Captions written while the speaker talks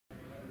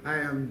Hi,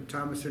 I'm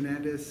Thomas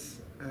Hernandez.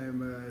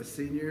 I'm a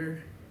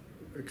senior,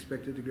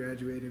 expected to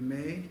graduate in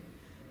May.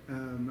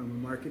 I'm a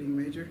marketing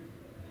major.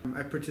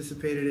 I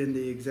participated in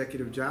the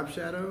executive job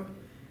shadow.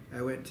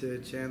 I went to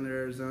Chandler,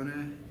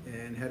 Arizona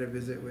and had a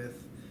visit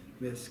with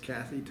Miss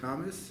Kathy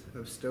Thomas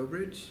of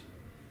Stowbridge.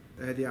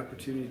 I had the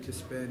opportunity to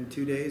spend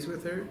 2 days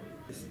with her.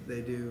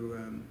 They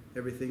do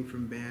everything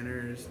from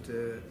banners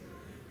to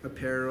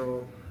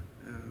apparel,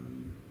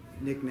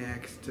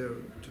 knickknacks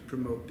to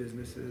promote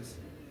businesses.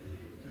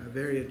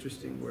 Very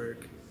interesting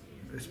work,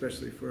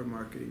 especially for a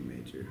marketing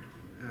major.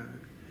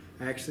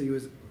 I actually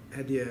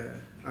had the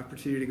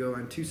opportunity to go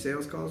on 2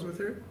 sales calls with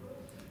her,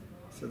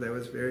 so that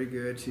was very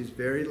good. She's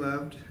very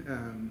loved.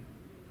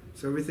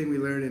 So everything we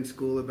learn in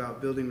school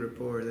about building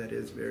rapport, that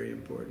is very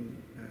important.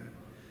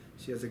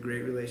 She has a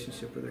great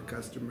relationship with her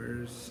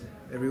customers.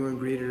 Everyone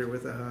greeted her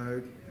with a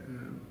hug.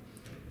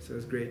 So it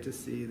was great to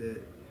see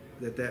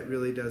that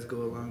really does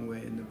go a long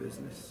way in the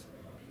business.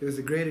 It was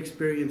a great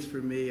experience for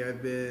me.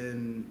 I've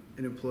been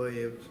an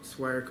employee of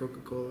Swire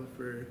Coca-Cola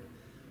for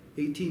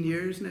 18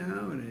 years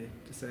now, and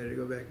I decided to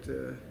go back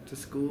to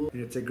school.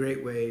 And it's a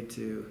great way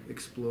to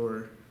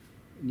explore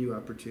new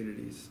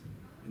opportunities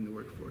in the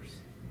workforce.